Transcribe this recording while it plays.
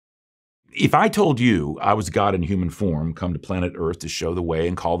If I told you I was God in human form, come to planet Earth to show the way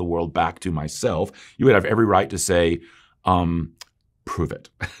and call the world back to myself, you would have every right to say, prove it.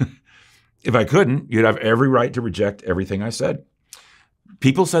 If I couldn't, you'd have every right to reject everything I said.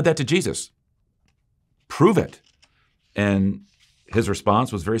 People said that to Jesus. Prove it. And his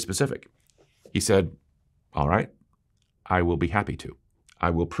response was very specific. He said, all right, I will be happy to. I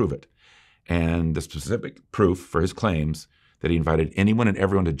will prove it. And the specific proof for his claims that he invited anyone and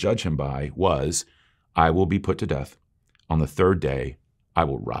everyone to judge him by was, I will be put to death. On the third day, I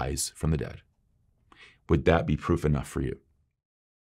will rise from the dead. Would that be proof enough for you?